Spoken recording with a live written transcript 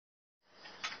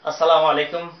Assalamu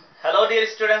alaikum. Hello dear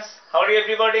students, how are you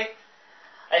everybody?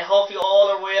 I hope you all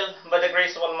are well by the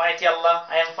grace of Almighty Allah.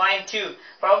 I am fine too.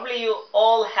 Probably you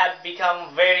all have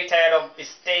become very tired of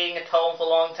staying at home for a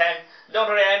long time. Don't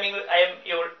worry, I am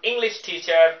your English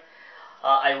teacher.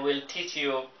 I will teach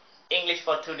you English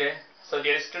for today. So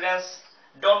dear students,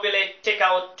 don't be late. Take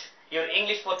out your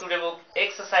English for today book,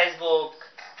 exercise book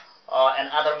and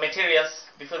other materials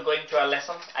before going to our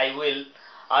lesson. I will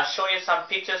show you some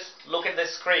pictures. Look at the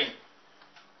screen.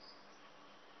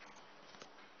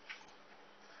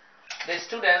 The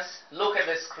students, look at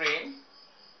the screen.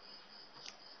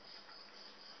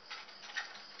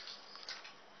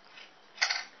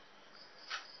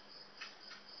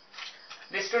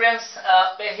 The students,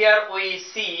 here we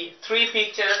see three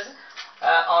pictures.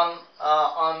 In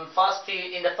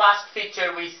the first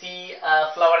picture we see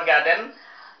a flower garden.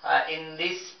 In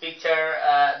this picture,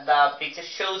 the picture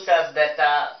shows us that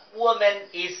a woman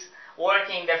is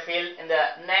working in the field. In the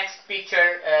next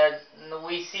picture,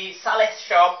 we see Saleh's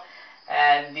shop,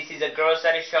 and this is a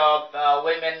grocery shop.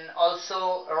 Women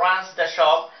also runs the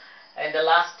shop. In the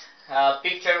last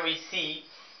picture, we see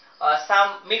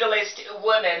some middle-aged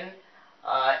women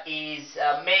is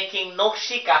making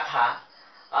nokshi katha,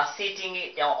 sitting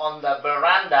on the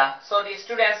veranda. So the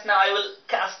students, now I will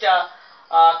cast a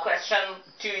question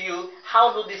to you: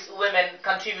 how do these women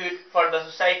contribute for the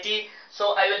society?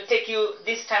 So I will take you,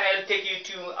 this time I will take you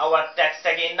to our text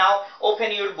again. Now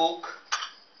open your book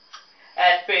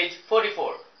at page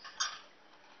 44.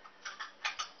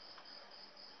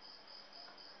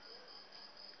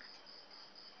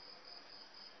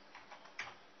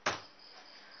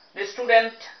 The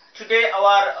student, today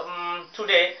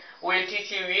today we will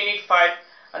teach you unit 5.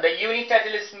 And the unit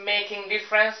title is Making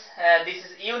Difference. This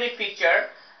is unit picture.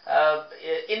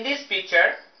 In this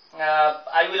picture,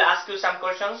 I will ask you some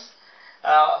questions.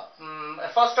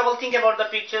 First of all, think about the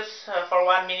pictures for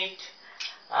 1 minute.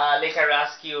 Later,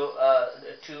 ask you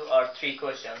 2 or 3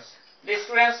 questions. The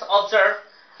students, observe.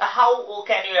 How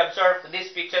can you observe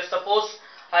this picture? Suppose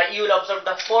you will observe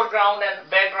the foreground and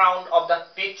background of the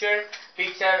picture.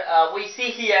 We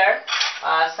see here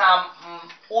some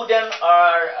wooden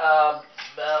or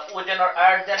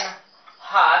earthen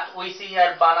hut. We see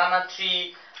here banana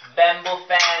tree, bamboo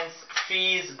fence,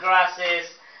 trees, grasses,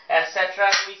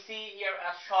 etc. We see here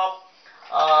a shop.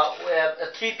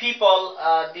 3 people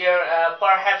there.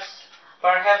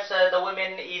 Perhaps the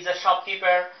woman is a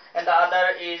shopkeeper and the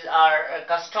other is our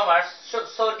customers.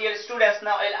 So dear students,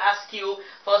 now I'll ask you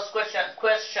first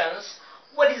questions.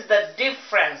 What is the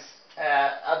difference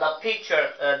of the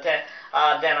picture than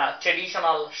a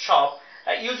traditional shop?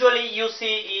 Usually you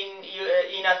see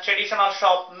in a traditional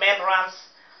shop, man runs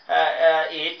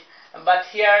it, but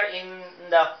here in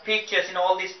the pictures, in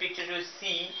all these pictures, you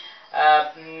see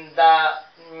the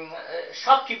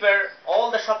shopkeeper,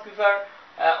 all the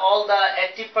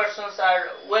active persons are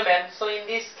women. So in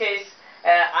this case,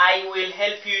 I will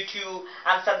help you to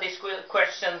answer these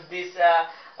questions.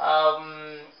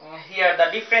 Here the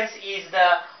difference is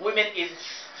the women is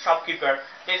shopkeeper.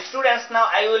 The students, now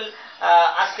I will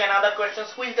ask you another question.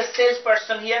 Who is the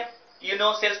salesperson here? You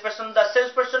know salesperson. The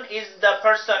salesperson is the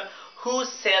person who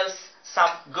sells some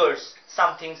goods,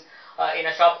 some things in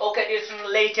a shop. Okay,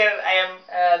 later I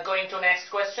am going to next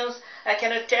questions.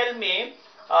 Can you tell me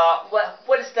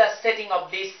what is the setting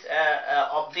of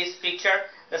this picture,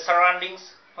 the surroundings?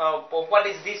 What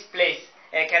is this place?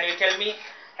 Can you tell me?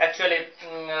 Actually,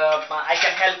 I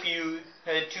can help you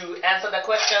to answer the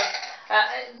questions.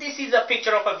 This is a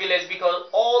picture of a village because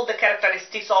all the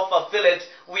characteristics of a village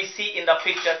we see in the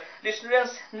picture. The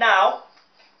students, now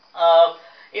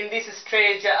in this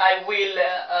stage I will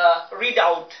read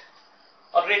out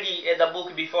already the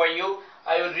book before you.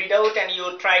 I will read out and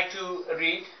you try to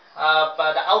read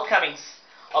the outcomings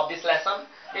of this lesson.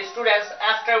 The students,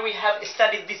 after we have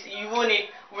studied this unit,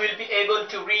 will be able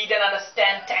to read and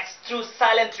understand text through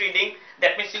silent reading.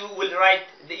 That means you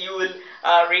will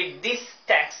read this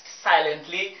text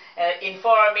silently.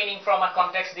 Infer meaning from a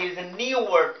context. There is a new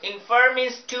word. Infer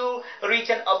means to reach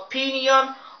an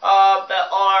opinion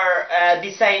or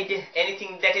decide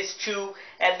anything that is true,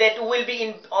 and that will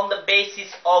be on the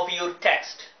basis of your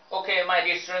text. Okay, my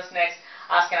dear students, next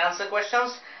ask and answer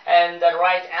questions and the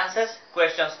right answers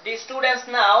questions. The students,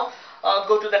 now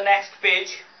go to the next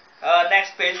page.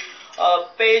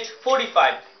 Page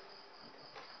 45.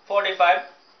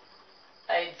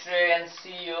 I try and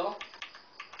see you.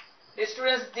 The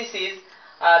students, this is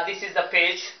the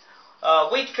page.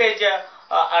 Which page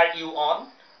are you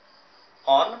on?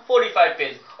 On 45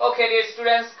 page. Okay, dear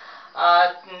students.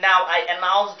 Now I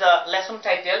announce the lesson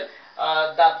title,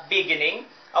 the beginning.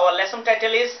 Our lesson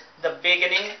title is the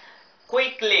beginning.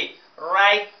 quickly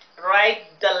write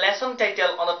the lesson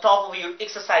title on the top of your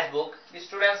exercise book. The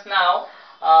students now,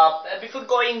 before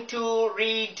going to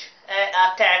read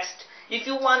a text, if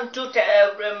you want to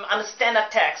understand a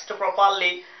text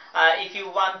properly, if you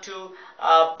want to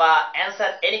answer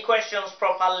any questions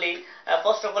properly,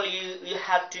 first of all you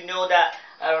have to know the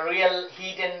real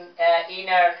hidden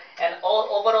inner and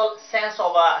overall sense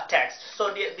of a text.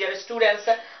 So dear students,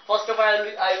 first of all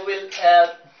I will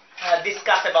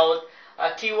discuss about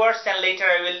keywords, and later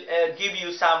I will give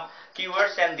you some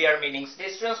keywords and their meanings. Dear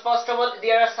students, first of all,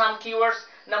 there are some keywords.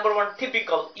 Number one,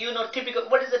 typical. You know typical.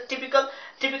 What is a typical?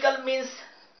 Typical means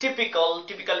typical.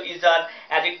 Typical is an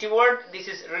adjective word. This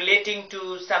is relating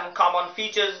to some common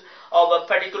features of a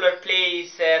particular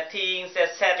place, things,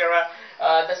 etc.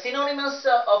 The synonyms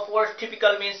of word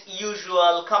typical means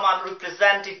usual, common,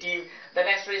 representative. The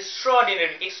next word is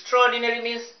extraordinary. Extraordinary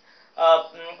means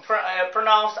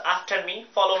pronounce after me.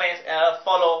 Follow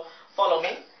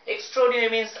me. Extraordinary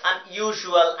means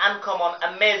unusual, uncommon,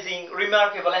 amazing,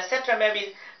 remarkable, etc.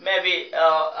 Maybe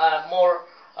more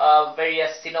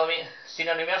various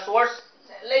synonymous words.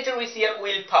 Later we see a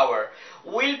willpower.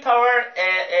 Willpower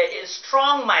is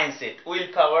strong mindset.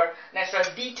 Willpower. Next one,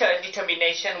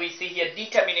 determination. We see here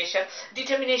determination.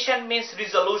 Determination means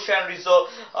resolution, resolve,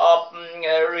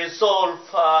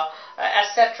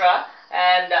 etc.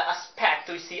 And aspect.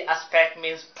 We see aspect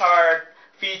means part,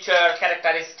 feature,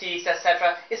 characteristics,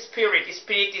 etc. Spirit.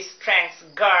 Spirit is strength,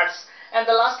 guards. And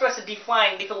the last was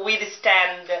define,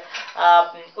 withstand,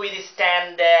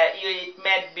 it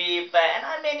might be,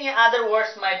 and many other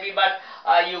words might be, but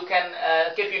you can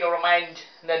keep in your mind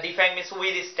the define means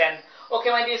withstand. Okay,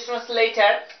 my dear students,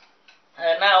 later,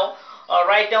 now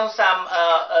write down some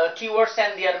keywords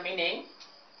and their meaning.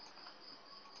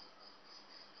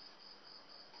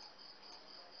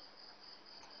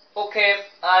 Okay,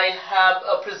 I have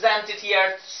presented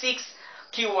here 6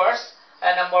 keywords.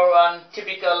 Number one,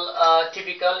 typical,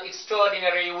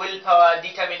 extraordinary, willpower,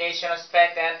 determination,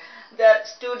 aspect, and the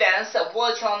students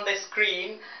watch on the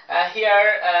screen.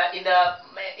 Here in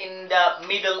the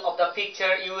middle of the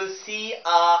picture, you will see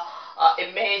a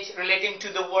image relating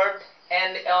to the word,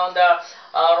 and on the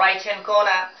right hand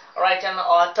corner,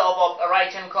 top of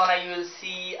right hand corner, you will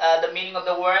see the meaning of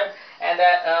the word, and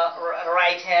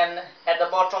at the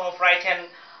bottom of right hand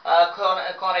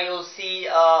corner, you will see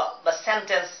the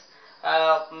sentence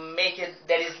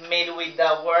that is made with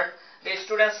the word. The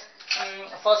students,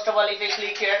 first of all, if I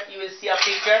click here, you will see a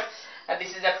picture, and this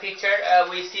is a picture.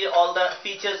 We see all the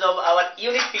features of our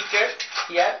unit picture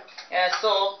here.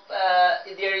 So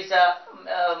there is a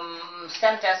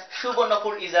sentence.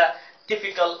 Subharnapur is a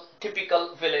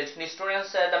typical village. The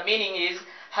students, the meaning is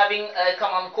having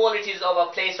common qualities of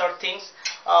a place or things.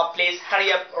 Please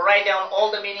hurry up, write down all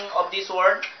the meaning of this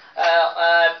word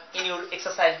in your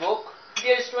exercise book.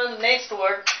 Dear students, next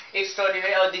word,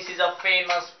 extraordinary. This is a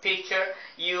famous picture.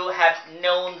 You have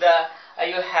known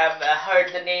you have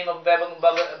heard the name of Begum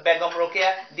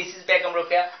Rokeya. This is Begum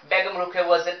Rokeya. Begum Rokeya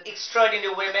was an extraordinary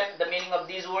woman. The meaning of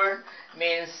this word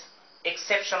means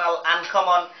exceptional,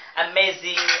 uncommon,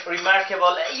 amazing,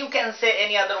 remarkable. You can say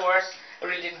any other words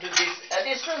related to this.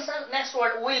 This next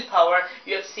word, willpower.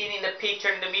 You have seen in the picture,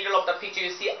 in the middle of the picture,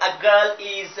 you see a girl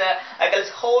is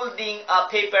holding a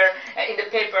paper. In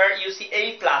the paper, you see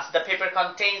A+. The paper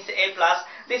contains A+.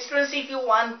 The students, if you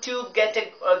want to get a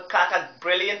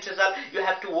brilliant result, you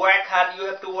have to work hard. You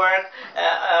have to work,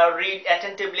 read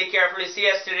attentively, carefully,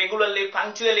 seriously, regularly,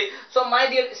 punctually. So, my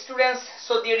dear students,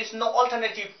 so there is no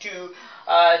alternative to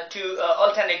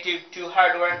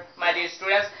hard work, my dear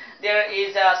students. There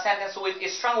is a sentence with a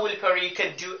strong willpower, you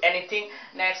can do anything.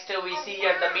 Next, we see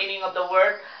here the meaning of the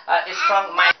word, a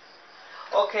strong mind.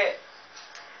 Okay,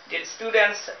 dear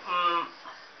students,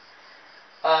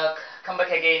 come back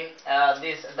again.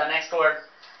 The next word,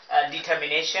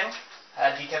 determination.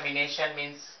 Determination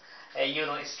means,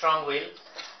 strong will,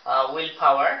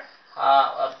 willpower,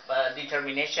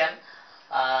 determination.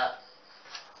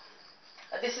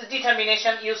 This is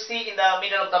determination. You see in the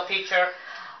middle of the picture.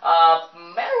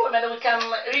 Man or woman we can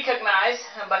recognize,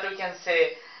 but we can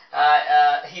say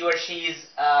he or she is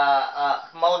a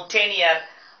mountaineer,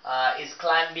 is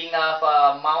climbing up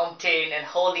a mountain and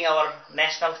holding our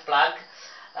national flag.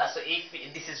 So if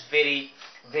this is very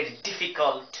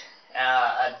difficult,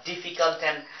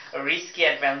 and risky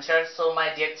adventure. So my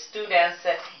dear students,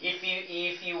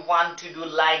 if you want to do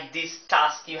like this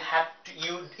task, you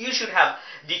should have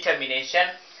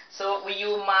determination. So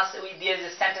there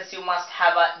is a sentence, you must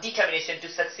have a determination to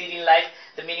succeed in life.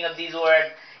 The meaning of this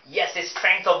word, yes, a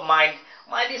strength of mind.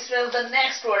 My dear students, the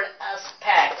next word,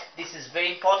 aspect. This is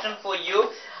very important for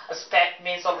you. Aspect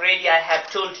means, already I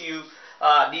have told you,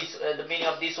 the meaning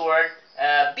of this word.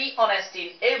 Be honest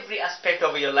in every aspect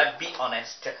of your life. Be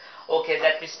honest. Okay,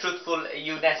 that means truthful.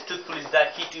 Truthful is the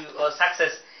key to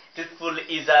success. Truthful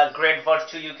is a great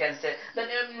virtue, you can say. Then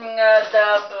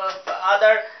the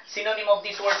other synonym of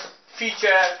this word,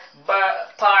 feature,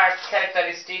 part,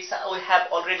 characteristics. We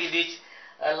have already reached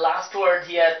last word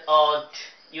here.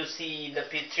 You see the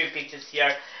three pictures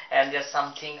here, and there's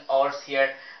something else here.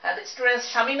 And the student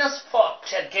Shamina's fought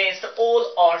against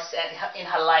all odds in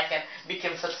her life and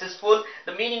became successful.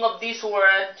 The meaning of this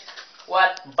word,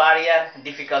 what? Barrier,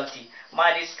 difficulty.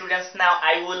 My dear students, now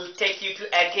I will take you to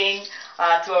again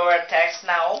to our text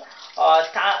now.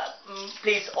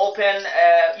 Please open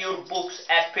your books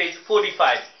at page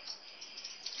 45.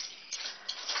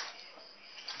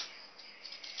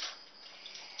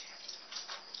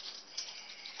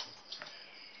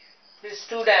 The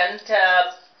student,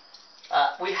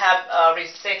 we have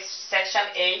reached section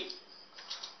A.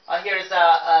 Here is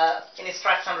an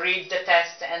instruction. Read the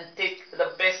text and take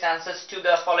the best answers to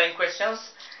the following questions.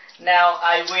 Now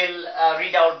I will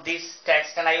read out this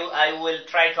text, and I will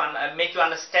try to make you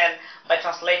understand by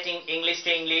translating English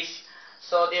to English.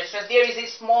 So there is a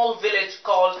small village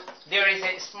called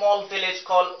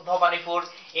Bhavanipur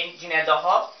in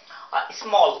Jhindaho.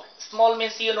 Small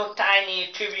means, you know,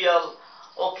 tiny, trivial.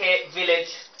 Okay, village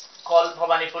called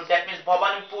Bhavanipur. That means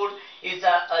Bhavanipur is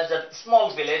a small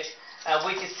village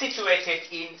which is situated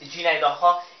in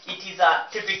Jhindaho. It is a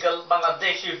typical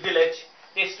Bangladeshi village.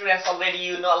 The students already,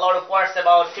 you know, a lot of words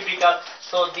about typical.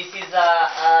 So this is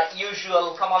a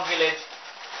usual common village.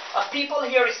 People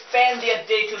here spend their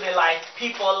day-to-day life.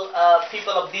 People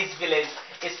of this village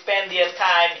spend their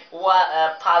time,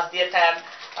 pass their time,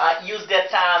 use their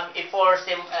time, efforts,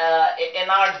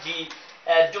 energy.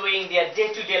 Doing their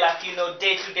day-to-day life, you know,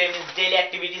 day-to-day means daily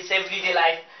activities, everyday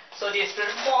life. So the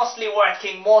students mostly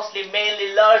working,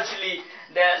 mainly,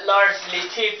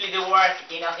 chiefly they work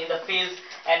in the fields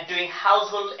and doing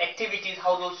household activities,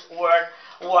 household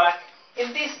work.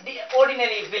 In this, the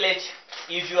ordinary village,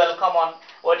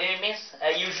 ordinary means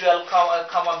usual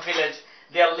common village.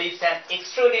 There lives an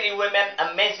extraordinary women,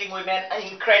 amazing women,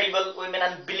 incredible women,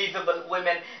 unbelievable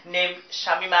women named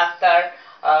Shamima Akhtar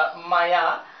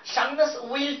Maya. Shamima's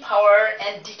willpower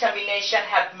and determination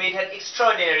have made her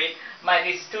extraordinary. My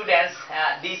dear students,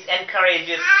 this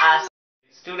encourages us.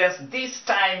 Students, this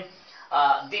time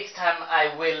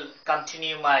I will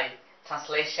continue my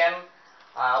translation.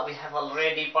 We have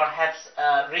already perhaps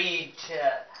read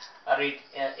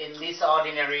in this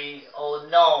ordinary. Oh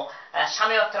no,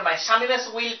 Shamima's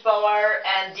willpower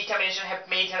and determination have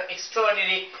made her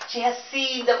extraordinary. She has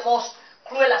seen the most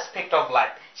cruel aspect of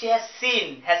life. She has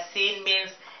seen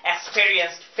means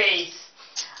experienced, face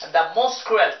the most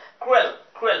cruel.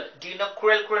 Do you know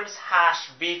cruel? Cruel means harsh,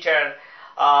 bitter,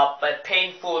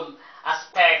 painful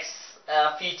aspects,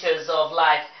 features of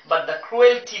life. But the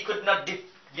cruelty could not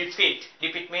defeat.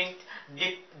 Defeat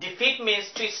means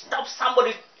to stop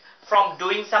somebody from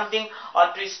doing something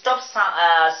or to stop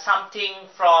something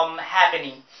from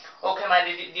happening. Okay, my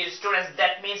dear students,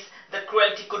 that means the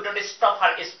cruelty could not stop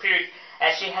her spirit.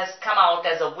 As she has come out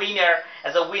as a winner,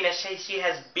 she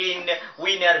has been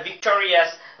winner,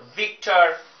 victorious,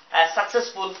 victor,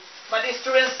 successful. My dear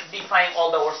students, define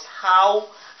all the words. How?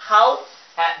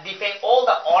 Define all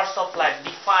the odds of life.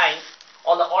 Define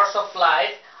all the odds of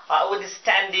life,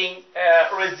 withstanding,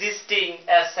 resisting,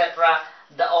 etc.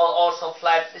 The all odds of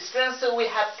life. The students, we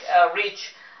have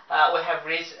reached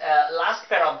last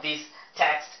pair of this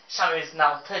text. Shami is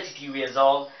now 32 years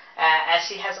old. And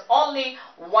she has only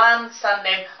one son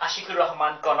named Ashikur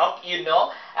Rahman Konok. You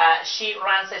know, she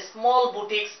runs a small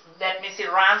boutique. That means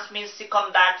she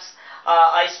conducts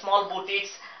a small boutique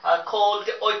called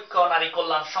Oikko Nari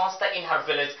Kollan Sanstha in her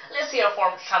village. Let's hear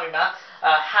from Shamima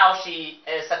how she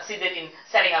succeeded in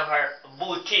setting up her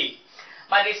boutique.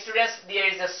 My dear students, there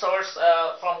is a source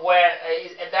from where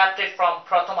is adapted from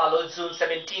Pratham Alo, June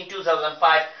 17,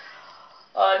 2005.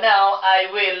 Now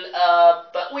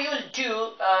we will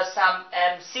do some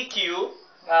MCQ.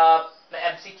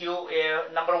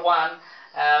 Number one,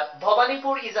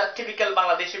 Bhavanipur is a typical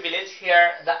Bangladeshi village.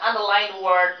 Here, the underlined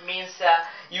word means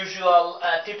usual,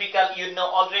 typical. You know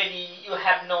already. You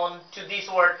have known to this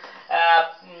word.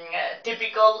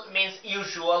 Typical means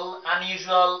usual,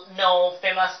 unusual, no,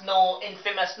 famous, no,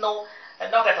 infamous, no.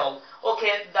 Not at all.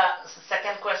 Okay, the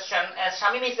second question.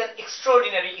 Shamima is an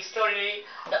extraordinary.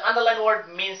 The underlined word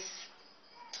means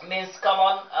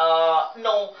common.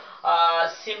 No,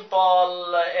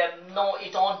 simple. No,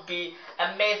 it won't be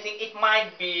amazing. It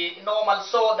might be normal.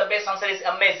 So the best answer is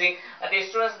amazing. The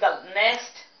students, the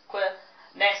next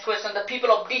question. The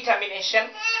people of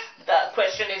determination. The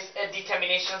question is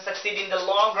determination succeed in the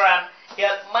long run.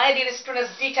 Here, my dear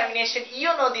students, determination, you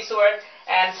know this word,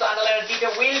 and so underline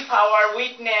willpower,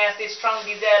 weakness, strong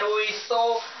desire.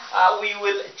 We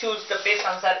will choose the best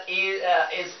answer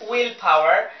is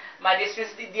willpower. My dear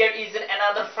students, there is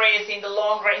another phrase in the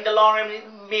long run. In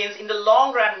the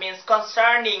long run means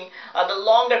concerning the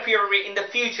longer period in the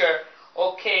future.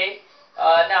 Okay.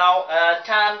 Now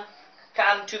turn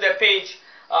to the page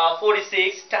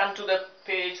 46. Turn to the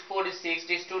page 46.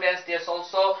 The students, there's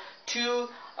also two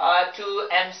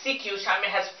MCQ. Shami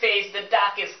has faced the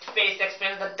darkest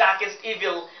experienced the darkest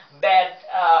evil, bad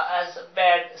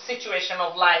situation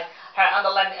of life. Her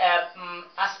underlying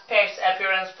aspects,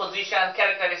 appearance, position,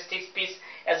 characteristics, piece.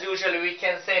 As usually we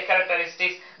can say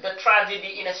characteristics. The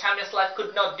tragedy in a Shami's life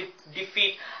could not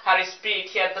defeat her spirit.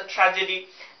 Here the tragedy.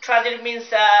 Tragedy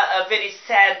means a very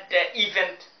sad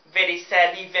event, very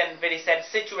sad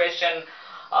situation.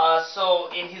 So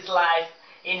in his life,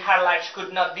 in her life, she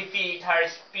could not defeat her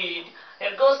spirit.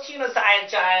 It goes to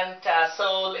giant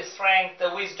soul, strength,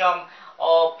 the wisdom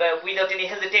of without any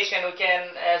hesitation we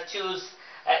can choose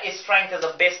strength as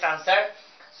the best answer.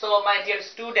 So my dear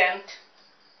student,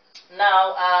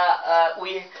 now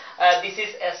this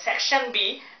is section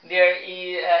B. There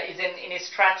is an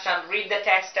instruction. Read the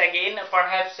text again.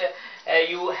 Perhaps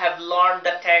you have learned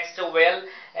the text well.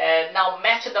 Now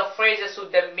match the phrases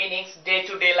with the meanings.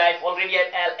 Day-to-day life. Already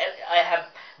I have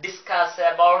discussed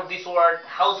about this word.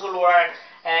 Household work.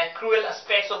 Cruel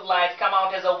aspects of life. Come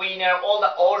out as a winner. All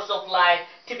the hours of life.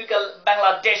 Typical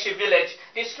Bangladeshi village.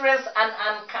 The students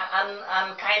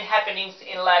unkind happenings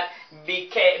in life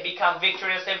become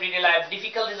victorious everyday life.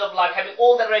 Difficulties of life having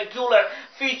all the regular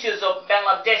features of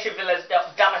Bangladeshi village, the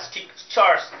domestic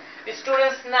chores. The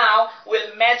students now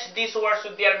will match these words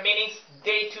with their meanings.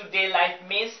 Day-to-day life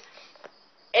means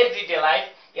everyday life.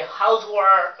 A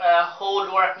housework,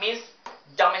 hold work means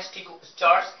domestic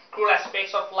chores. Cruel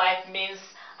aspects of life means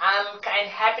unkind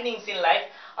happenings in life.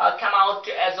 Come out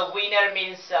as a winner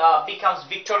means becomes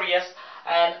victorious,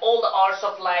 and all the hours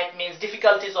of life means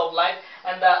difficulties of life,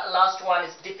 and the last one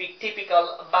is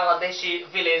typical Bangladeshi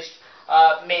village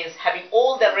means having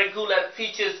all the regular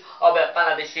features of a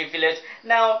Bangladeshi village.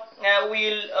 Now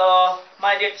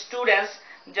my dear students,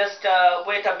 just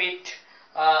wait a bit.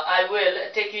 I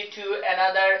will take you to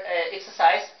another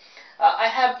exercise. I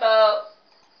have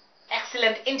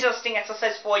excellent, interesting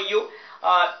exercise for you.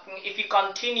 If you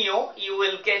continue, you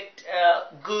will get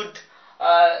good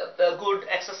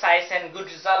exercise and good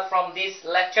result from this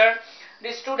lecture.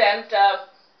 The student,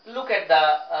 look at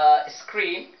the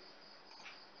screen.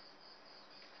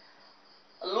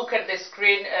 Look at the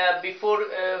screen.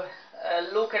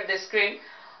 Look at the screen.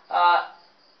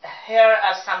 Here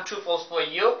are some true false for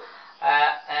you.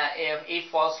 If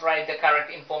false, write the correct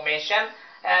information.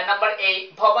 Number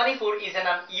 8, Bhawanipur is an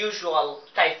unusual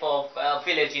type of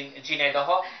village in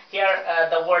Jhindaho. Here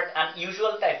the word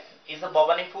unusual type is a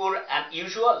Bhawanipur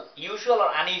unusual, usual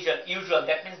or unusual, usual.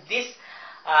 That means this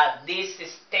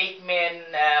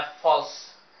statement false.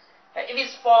 If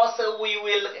it's false, we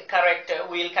will correct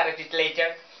it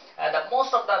later.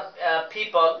 Most of the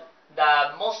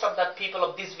people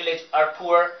of this village are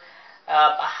poor.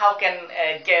 How can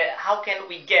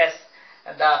we guess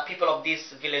the people of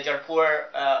this village are poor?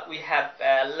 We have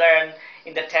learned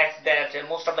in the text that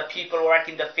most of the people work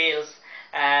in the fields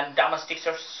and domestics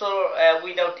are so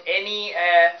without any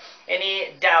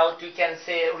doubt we can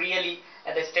say really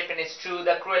the statement is true.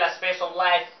 The cruel aspects of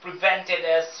life prevented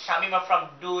Shamima from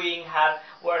doing her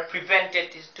work,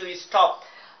 prevented to stop.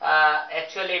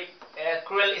 Actually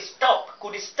cruel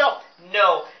could stop?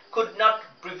 No, could not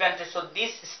prevent it. So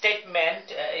this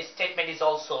statement is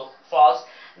also false.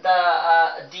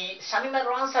 The Shamima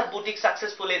runs her boutique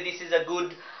successfully. This is a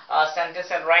good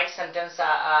sentence and right sentence.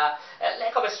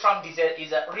 Lack of a strong desire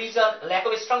is a reason. Lack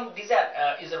of a strong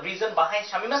desire is a reason behind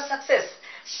Shamima's success.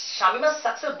 Shamima's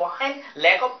success behind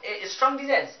lack of strong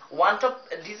desires. Want of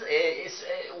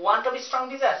strong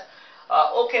desires.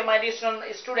 Okay, my dear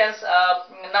students,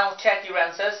 now check your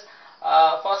answers.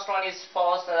 First one is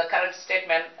false. The correct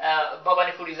statement,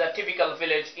 Bhawanipur is a typical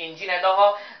village in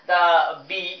Jhindaho. The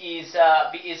B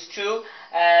is true,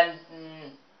 and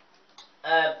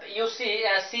you see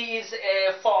C is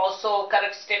false. So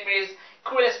correct statement is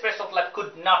cruel aspects of life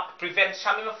could not prevent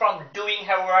Shamima from doing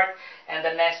her work, and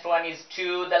the next one is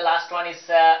true. The last one is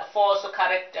false. So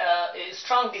correct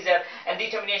strong desire and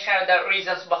determination are the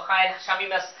reasons behind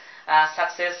Shamima's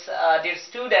success, dear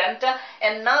student.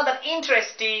 And now the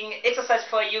interesting exercise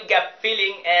for you, gap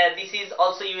filling. This is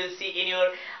also you will see in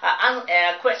your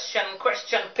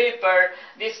question paper.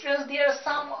 The students, there are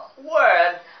some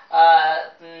words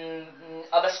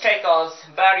obstacles,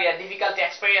 barrier, difficulty,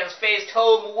 experience, faced,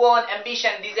 home, won,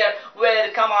 ambition. These are well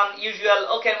common, usual.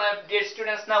 Okay, my dear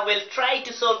students, now we'll try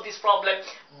to solve this problem.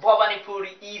 Bhavanipur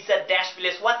is a dash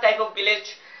village. What type of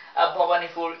village?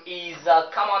 Bhavanipur is a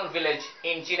common village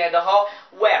in Jhindaho,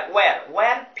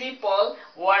 where people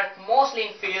work mostly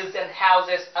in fields and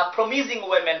houses. A promising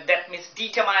woman, that means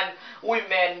determined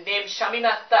women named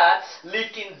Shamima Akhtar,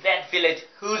 lived in that village,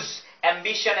 whose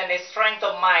ambition and strength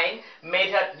of mind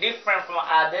made her different from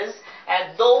others.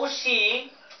 And though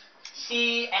she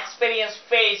experienced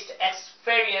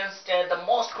the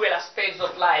most cruel aspects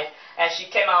of life, as she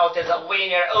came out as a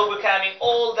winner, overcoming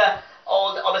all the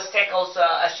obstacles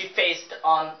she faced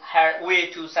on her way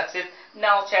to success.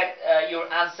 Now check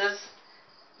your answers.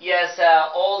 Yes,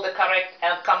 all the correct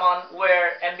and common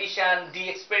were ambition, D,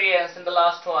 experience, and the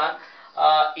last one,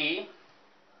 E.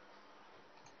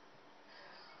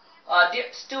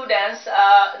 Dear students,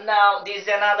 now this is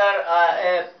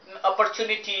another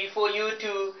opportunity for you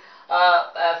to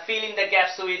fill in the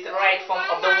gaps with the right form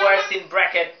of the words in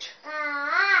bracket.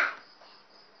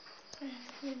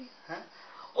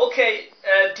 Okay,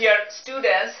 dear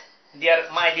students,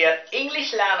 my dear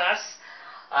English learners,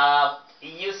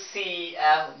 you see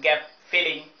gap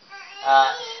filling,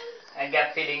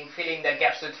 filling the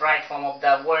gaps with right form of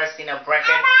the words in a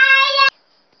bracket.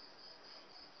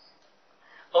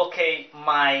 Okay,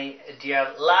 my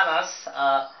dear learners,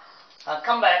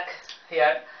 come back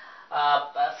here.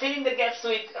 Filling the gaps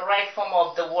with right form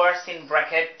of the words in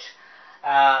bracket.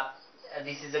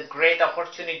 This is a great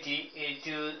opportunity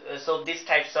to solve these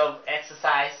types of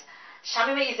exercise.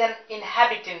 Shamima is an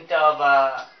inhabitant of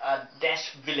a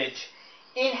dash village.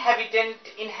 Inhabitant.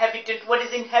 What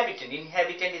is inhabitant?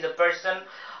 Inhabitant is a person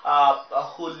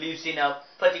who lives in a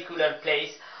particular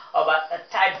place of a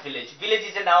type village. Village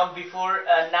is a noun. Before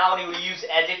a noun you will use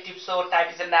adjective, so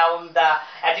type is a noun. The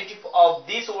adjective of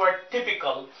this word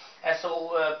typical.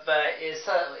 So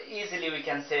easily we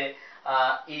can say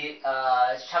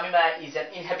Shamima is an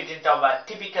inhabitant of a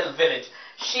typical village.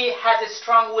 She has a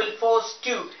strong will, force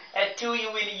to. To you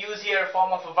will use here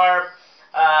form of a verb,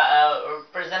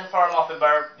 present form of a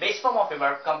verb, base form of a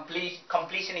verb.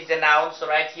 Completion is a noun, so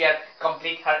right here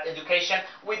complete her education.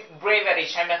 With bravery,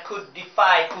 Shamima could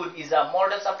defy. Could is a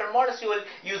modus. After modus you will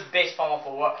use base form of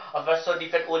a verb. So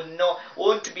defeat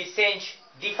won't be changed.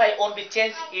 Defy won't be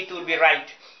changed. It will be right.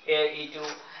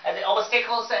 And the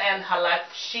obstacles in her life,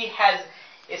 she has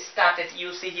started.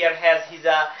 You see here is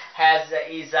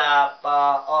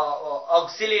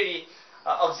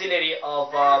auxiliary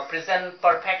of present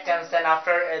perfect tense, and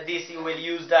after this you will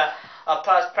use the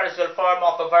past participle form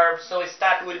of a verb. So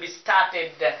start will be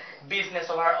started business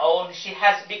of her own. She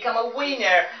has become a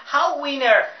winner. How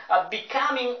winner?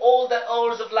 Becoming all the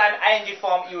hours of life. ing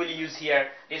form you will use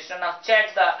here. Now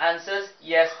check the answers.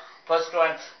 Yes. First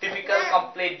one, typical,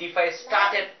 complete, defy,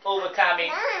 started,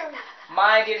 overcoming.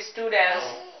 My dear students,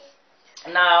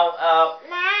 now,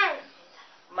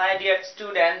 my dear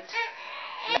student,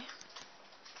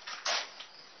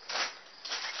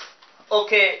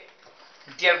 okay,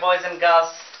 dear boys and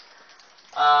girls,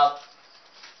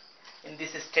 in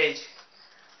this stage,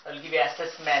 I'll give you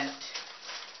assessment.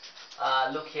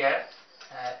 Look here,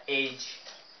 age,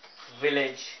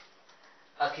 village,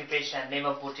 occupation, name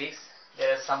of boutiques.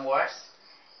 There are some words.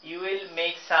 You will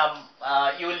make some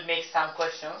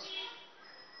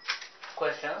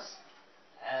questions,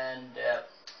 and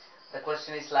the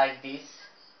question is like this.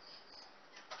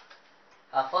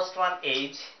 First one,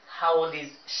 age. How old is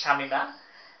Shamima?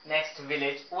 Next,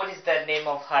 village. What is the name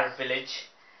of her village?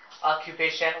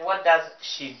 Occupation. What does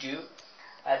she do?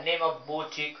 Name of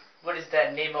boutique. What is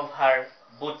the name of her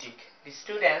boutique? The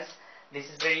students, this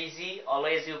is very easy.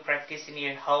 Always you practice in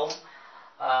your home.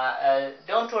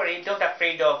 Don't worry, don't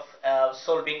afraid of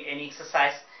solving any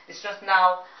exercise. Students,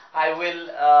 now I will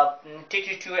take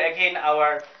you to again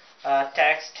our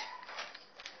text.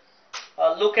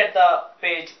 Look at the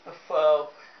page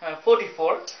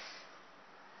 44.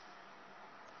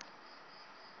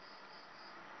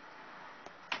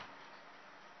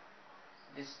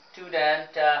 The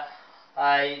student,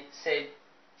 I said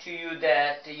to you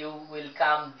that you will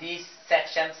come this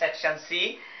section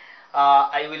C.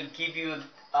 I will give you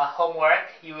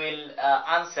homework. You will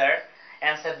answer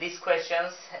these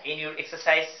questions in your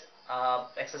exercise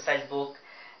book,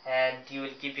 and you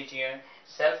will keep it to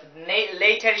yourself.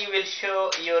 Later you will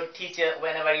show your teacher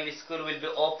whenever your school will be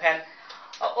open.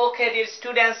 Okay, dear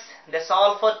students, that's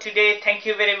all for today. Thank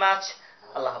you very much.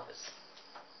 Allah Hafiz.